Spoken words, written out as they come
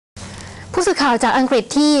ผู้สื่อข่าวจากอังกฤษ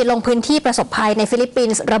ที่ลงพื้นที่ประสบภัยในฟิลิปปิน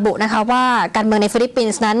ส์ระบุนะคะว่าการเมืองในฟิลิปปิน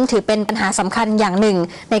ส์นั้นถือเป็นปัญหาสำคัญอย่างหนึ่ง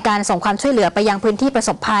ในการส่งความช่วยเหลือไปยังพื้นที่ประส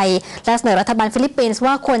บภัยและเสนอรัฐบาลฟิลิปปินส์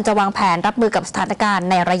ว่าควรจะวางแผนรับมือกับสถานการณ์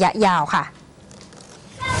ในระยะยาวค่ะ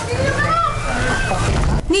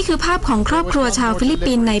นี่คือภาพของครอบครัวชาวฟิลิป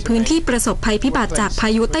ปินส์ในพื้นที่ประสบภัยพิบัติจากพา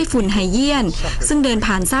ยุไต้ฝุ่นไฮเยียนซึ่งเดิน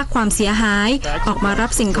ผ่านซากความเสียหายออกมารั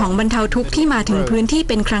บสิ่งของบรรเทาทุกข์ที่มาถึงพื้นที่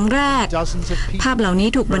เป็นครั้งแรกภาพเหล่านี้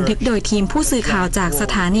ถูกบันทึกโดยทีมผู้สื่อข่าวจากส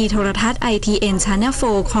ถานีโทรทัศน์ ITN Channel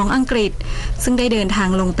 4 ของอังกฤษซึ่งได้เดินทาง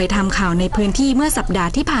ลงไปทำข่าวในพื้นที่เมื่อสัปดาห์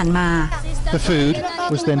ที่ผ่านมา The food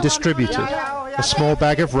was then distributed, a small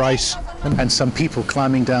bag of rice and some people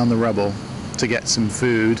climbing down the rubble to get some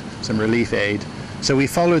food, some relief aid.So we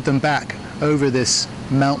followed them back over this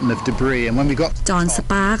mountain of debris and when we got จอห์น ส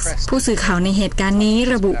ปาร์คส์ผู้สื่อข่าวในเหตุการณ์นี้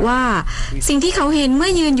ระบุว่าสิ่งที่เขาเห็นเมื่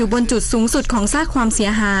อยืนอยู่บนจุดสูงสุดของซากความเสีย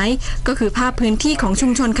หายก็คือภาพพื้นที่ของชุ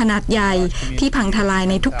มชนขนาดใหญ่ที่พังทลาย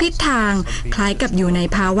ในทุกทิศทางคล้ายกับอยู่ใน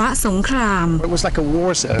ภาวะสงคราม It was like a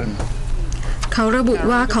war zone.เขาระบุ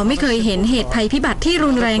ว่าเขาไม่เคยเห็นเหตุภัยพิบัติที่รุ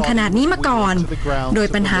นแรงขนาดนี้มาก่อนโดย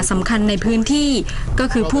ปัญหาสำคัญในพื้นที่ก็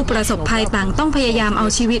คือผู้ประสบภัยต่างต้องพยายามเอา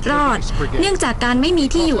ชีวิตรอดเนื่องจากการไม่มี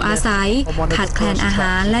ที่อยู่อาศัยขาดแคลนอาห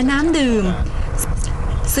ารและน้ำดื่ม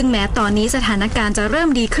ซึ่งแม้ตอนนี้สถานการณ์จะเริ่ม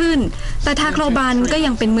ดีขึ้นแต่ทาโคลบันก็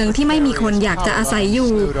ยังเป็นเมืองที่ไม่มีคนอยากจะอาศัยอ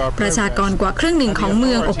ยู่ประชากรกว่าครึ่งหนึ่งของเ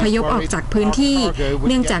มืองอพยพออกจากพื้นที่เ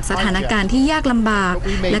นื่องจากสถานการณ์ที่ยากลำบาก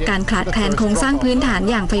และการขาดแคลนโครงสร้างพื้นฐาน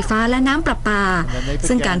อย่างไฟฟ้าและน้ำประปา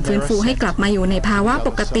ซึ่งการฟื้นฟูให้กลับมาอยู่ในภาวะป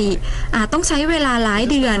กติอาจต้องใช้เวลาหลาย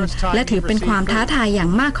เดือนและถือเป็นความท้าทายอย่า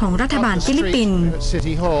งมากของรัฐบาลฟิลิปปินส์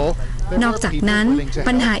นอกจากนั้น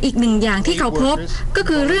ปัญหาอีกหนึ่งอย่างที่เขาพบก็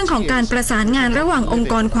คือเรื่องของการประสานงานระหว่างองค์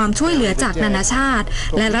กรความช่วยเหลือจากนานาชาติ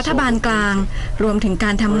และรัฐบาลกลางรวมถึงก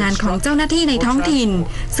ารทำงานของเจ้าหน้าที่ในท้องถิ่น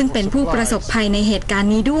ซึ่งเป็นผู้ประสบภัยในเหตุการ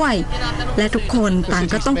ณ์นี้ด้วยและทุกคนต่าง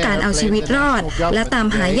ก็ต้องการเอาชีวิตรอดและตาม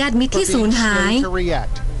หาญาติมิตรที่สูญหาย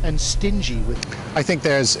I think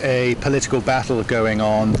there's a political battle going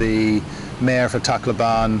on. The mayor for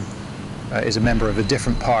Tacloban is a member of a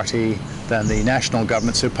different party.than the national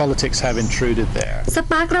government, so politics have intruded there. ส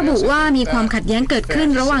ปาร์คระบุว่ามีความขัดแย้งเกิดขึ้น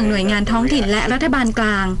ระหว่างหน่วยงานท้องถิ่นและรัฐบาลกล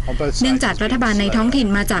างเนื่องจากรัฐบาลในท้องถิ่น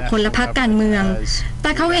มาจากคนละพรรคการเมืองแ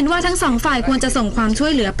ต่เขาเห็นว่าทั้งสองฝ่ายควรจะส่งความช่ว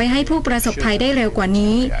ยเหลือไปให้ผู้ประสบภัยได้เร็วกว่า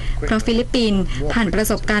นี้เพราะฟิลิปปินส์ผ่านประ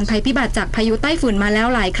สบการณ์ภัยพิบัติจากพายุไต้ฝุ่นมาแล้ว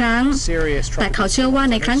หลายครั้งแต่เขาเชื่อว่า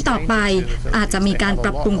ในครั้งต่อไปอาจจะมีการป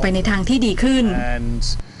รับปรุงไปในทางที่ดีขึ้น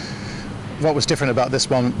What was different about this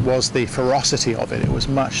one was the ferocity of it. It was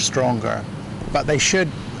much stronger. But they should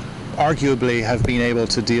arguably have been able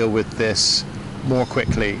to deal with this more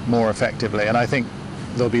quickly, more effectively. And I think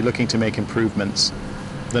they'll be looking to make improvements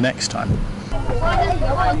the next time.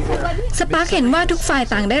 สปาร์คเห็นว่าทุกฝ่าย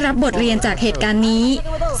ต่างได้รับบทเรียนจากเหตุการณ์นี้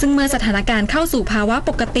ซึ่งเมื่อสถานการณ์เข้าสู่ภาวะ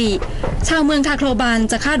ปกติชาวเมืองทาโคลบัน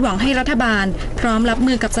จะคาดหวังให้รัฐบาลพร้อมรับ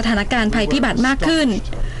มือกับสถานการณ์ภัยพิบัติมากขึ้น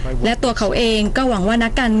และตัวเขาเองก็หวังว่านั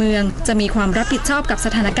กการเมืองจะมีความรับผิดชอบกับส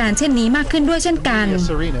ถานการณ์เช่นนี้มากขึ้นด้วยเช่นกัน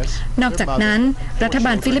นอกจากนั้นรัฐบ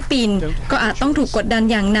าลฟิลิปปินส์ก็อาจต้องถูกกดดัน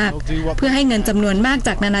อย่างหนักเพื่อให้เงินจำนวนมากจ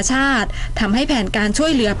ากนานาชาติทำให้แผนการช่ว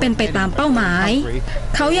ยเหลือเป็นไปตามเป้าหมาย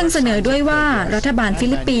เขายังเสนอด้วยว่ารัฐบาลฟิ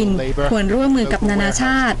ลิปปินส์ควรร่วมมือกับนานาช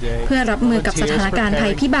าติเพื่อรับมือกับสถานการณ์ภั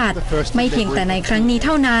ยพิบัติไม่เพียงแต่ในครั้งนี้เ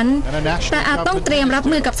ท่านั้นแต่อาจต้องเตรียมรับ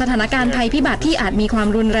มือกับสถานการณ์ภัยพิบัติที่อาจมีความ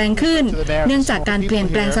รุนแรงขึ้นเนื่องจากการเปลี่ยน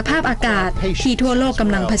แปลงสภาพอากาศที่ทั่วโลกก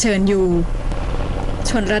ำลังเผชิญอยู่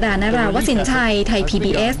ชลรดา นราวสินชัย ไทย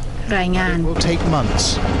PBS รายงาน